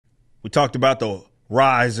We talked about the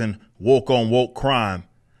rise in woke on woke crime,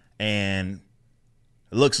 and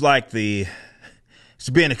it looks like it's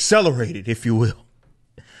being accelerated, if you will.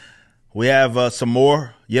 We have some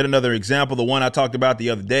more, yet another example. The one I talked about the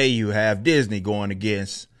other day, you have Disney going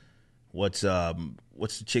against what's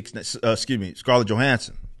the chick's name? Scarlett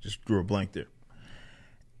Johansson. Just drew a blank there.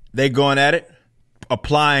 They going at it,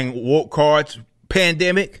 applying woke cards,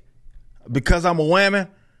 pandemic, because I'm a woman,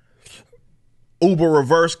 Uber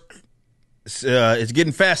reverse. It's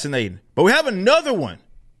getting fascinating. But we have another one.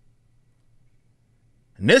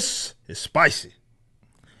 And this is spicy.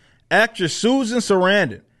 Actress Susan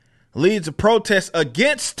Sarandon leads a protest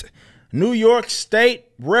against New York State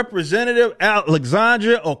Representative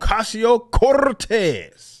Alexandria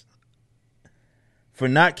Ocasio-Cortez for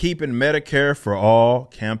not keeping Medicare for all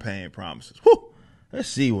campaign promises. Whew. Let's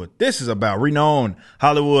see what this is about. Renowned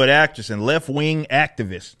Hollywood actress and left-wing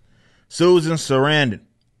activist Susan Sarandon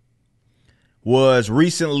was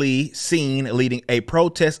recently seen leading a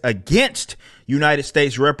protest against United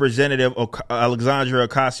States Representative Alexandria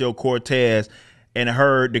Ocasio-Cortez and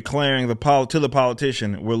her declaring to the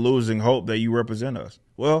politician, "We're losing hope that you represent us."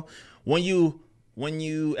 Well, when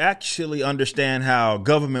you actually understand how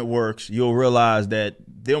government works, you'll realize that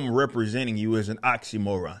them representing you is an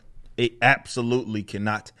oxymoron. It absolutely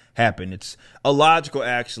cannot happen. It's illogical,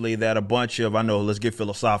 actually, that a bunch of, let's get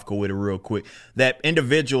philosophical with it real quick, that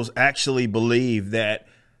individuals actually believe that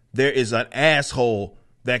there is an asshole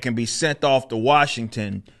that can be sent off to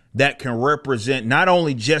Washington that can represent not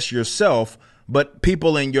only just yourself, but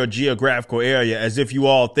people in your geographical area, as if you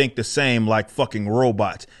all think the same like fucking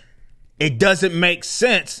robots. It doesn't make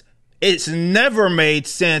sense. It's never made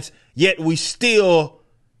sense, yet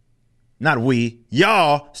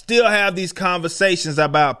y'all still have these conversations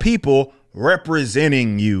about people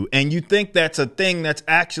representing you. And you think that's a thing that's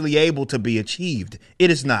actually able to be achieved.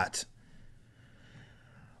 It is not.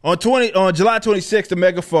 On July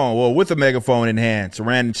 26th, with a megaphone in hand,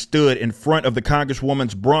 Sarandon stood in front of the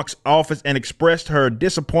Congresswoman's Bronx office and expressed her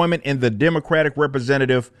disappointment in the Democratic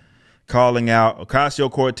representative, calling out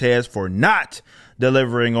Ocasio-Cortez for not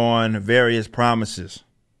delivering on various promises.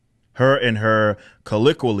 Her and her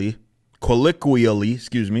colloquially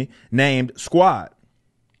named squad.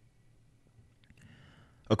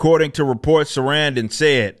 According to reports, Sarandon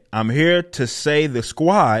said, "I'm here to say the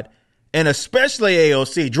squad, and especially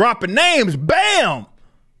AOC, dropping names, bam,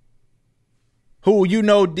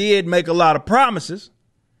 who did make a lot of promises,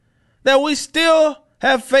 that we still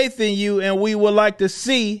have faith in you and we would like to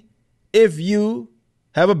see if you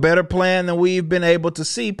have a better plan than we've been able to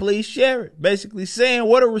see. Please share it." Basically saying,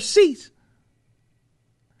 what are receipts?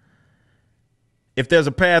 If there's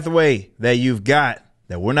a pathway that you've got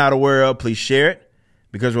that we're not aware of, please share it,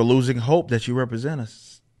 because we're losing hope that you represent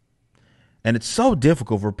us. And it's so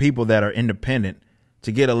difficult for people that are independent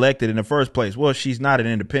to get elected in the first place. Well, she's not an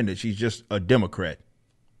independent. She's just a Democrat.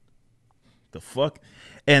 The fuck?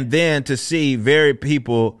 And then to see very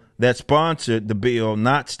people that sponsored the bill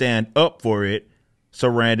not stand up for it,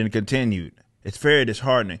 Sarandon continued. It's very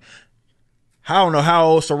disheartening. I don't know how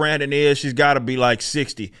old Sarandon is. She's got to be like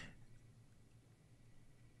 60.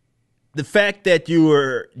 The fact that you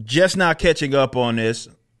are just not catching up on this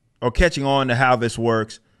or catching on to how this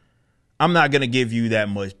works, I'm not going to give you that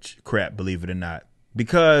much crap, believe it or not,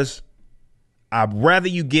 because I'd rather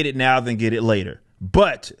you get it now than get it later.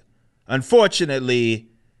 But unfortunately,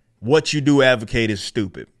 what you do advocate is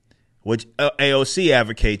stupid. What AOC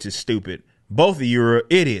advocates is stupid. Both of you are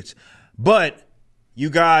idiots. But you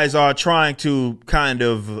guys are trying to kind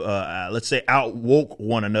of, let's say, out-woke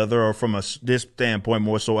one another, or from this standpoint,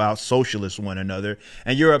 more so out-socialist one another.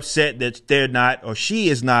 And you're upset that they're not, or she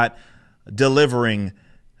is not, delivering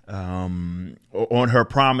on her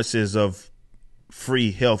promises of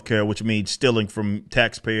free health care, which means stealing from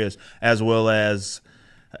taxpayers as well as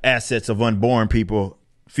assets of unborn people,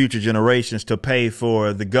 future generations, to pay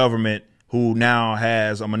for the government, who now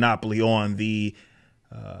has a monopoly on the,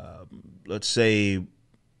 let's say,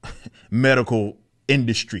 medical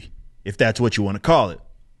industry, if that's what you want to call it.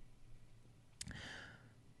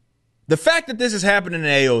 The fact that this is happening in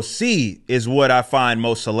AOC is what I find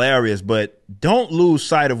most hilarious, but don't lose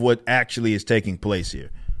sight of what actually is taking place here.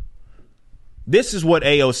 This is what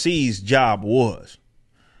AOC's job was.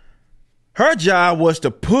 Her job was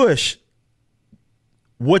to push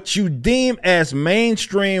what you deem as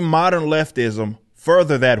mainstream modern leftism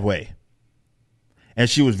further that way. And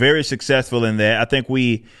she was very successful in that. I think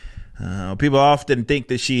people often think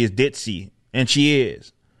that she is ditzy, and she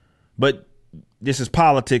is. But this is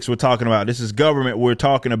politics we're talking about. This is government we're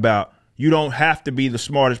talking about. You don't have to be the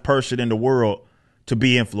smartest person in the world to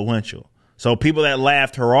be influential. So people that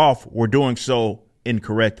laughed her off were doing so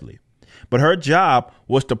incorrectly. But her job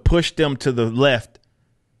was to push them to the left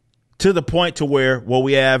to the point to where what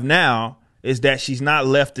we have now is that she's not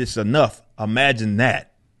leftist enough. Imagine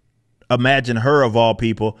that. Imagine her, of all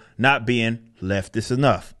people, not being leftist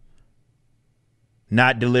enough.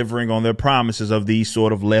 Not delivering on their promises of these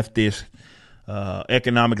sort of leftist,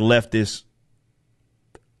 economic leftist,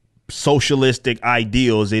 socialistic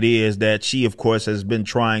ideals it is that she, of course, has been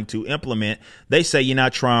trying to implement. They say you're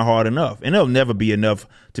not trying hard enough. And it'll never be enough,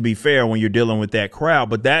 to be fair, when you're dealing with that crowd.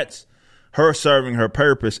 But that's her serving her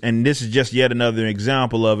purpose. And this is just yet another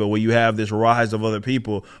example of it, where you have this rise of other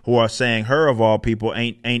people who are saying her, of all people,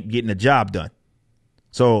 ain't getting the job done.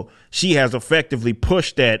 So she has effectively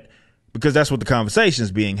pushed that, because that's what the conversation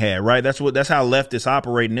is being had, right? That's how leftists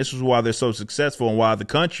operate. And this is why they're so successful, and why the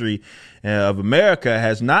country of America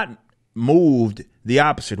has not moved the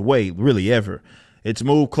opposite way, really, ever. It's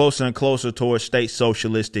moved closer and closer towards state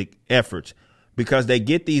socialistic efforts, because they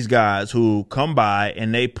get these guys who come by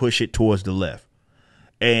and they push it towards the left.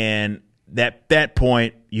 And at that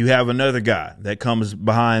point, you have another guy that comes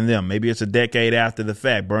behind them. Maybe it's a decade after the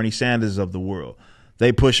fact, Bernie Sanders of the world.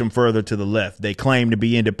 They push them further to the left. They claim to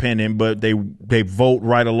be independent, but they vote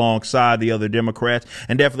right alongside the other Democrats.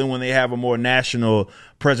 And definitely when they have a more national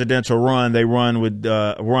presidential run, they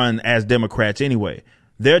run as Democrats anyway.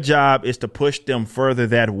 Their job is to push them further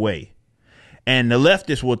that way. And the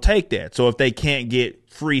leftists will take that. So if they can't get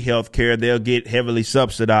free health care, they'll get heavily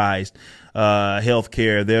subsidized health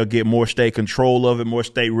care. They'll get more state control of it, more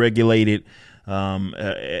state regulated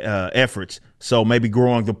efforts. So maybe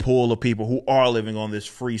growing the pool of people who are living on this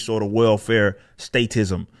free sort of welfare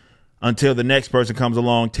statism, until the next person comes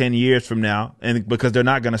along 10 years from now. And because they're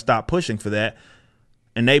not going to stop pushing for that,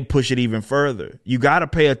 and they push it even further. You got to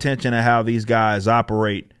pay attention to how these guys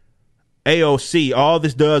operate. AOC, all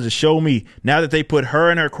this does is show me, now that they put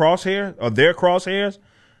her in her crosshair, or their crosshairs,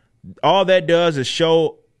 all that does is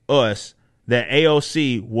show us that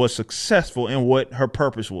AOC was successful in what her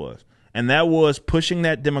purpose was. And that was pushing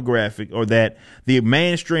that demographic, or that the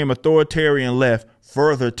mainstream authoritarian left,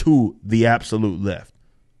 further to the absolute left.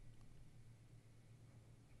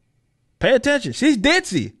 Pay attention. She's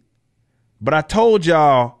ditzy. But I told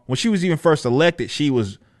y'all when she was even first elected, she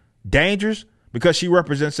was dangerous, because she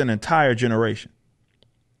represents an entire generation.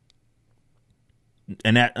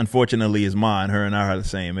 And that, unfortunately, is mine. Her and I are the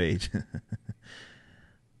same age.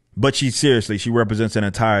 But she represents an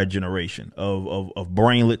entire generation of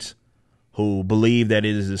brainlets who believe that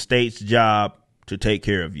it is the state's job to take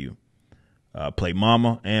care of you, play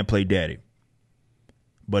mama and play daddy.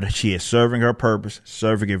 But she is serving her purpose,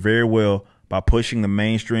 serving it very well, by pushing the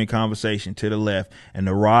mainstream conversation to the left. And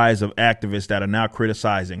the rise of activists that are now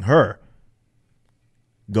criticizing her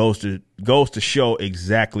goes to show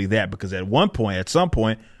exactly that. Because at some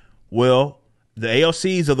point, well, the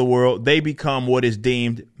AOCs of the world, they become what is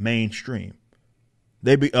deemed mainstream.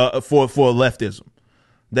 They be for leftism.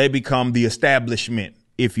 They become the establishment,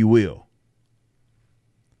 if you will.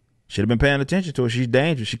 Should have been paying attention to her. She's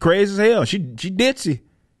dangerous. She crazy as hell. She ditzy.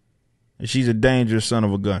 And she's a dangerous son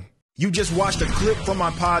of a gun. You just watched a clip from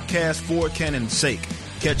my podcast, For Cannon's Sake.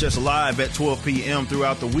 Catch us live at 12 p.m.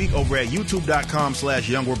 throughout the week over at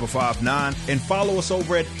youtube.com/YoungRipper59, and follow us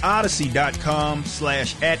over at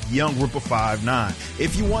odyssey.com/@YoungRipper59.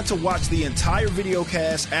 If you want to watch the entire video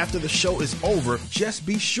cast after the show is over, just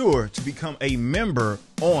be sure to become a member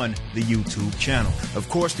on the YouTube channel. Of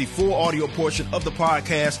course, the full audio portion of the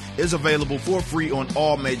podcast is available for free on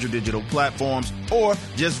all major digital platforms, or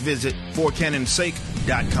just visit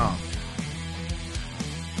forcannonsake.com.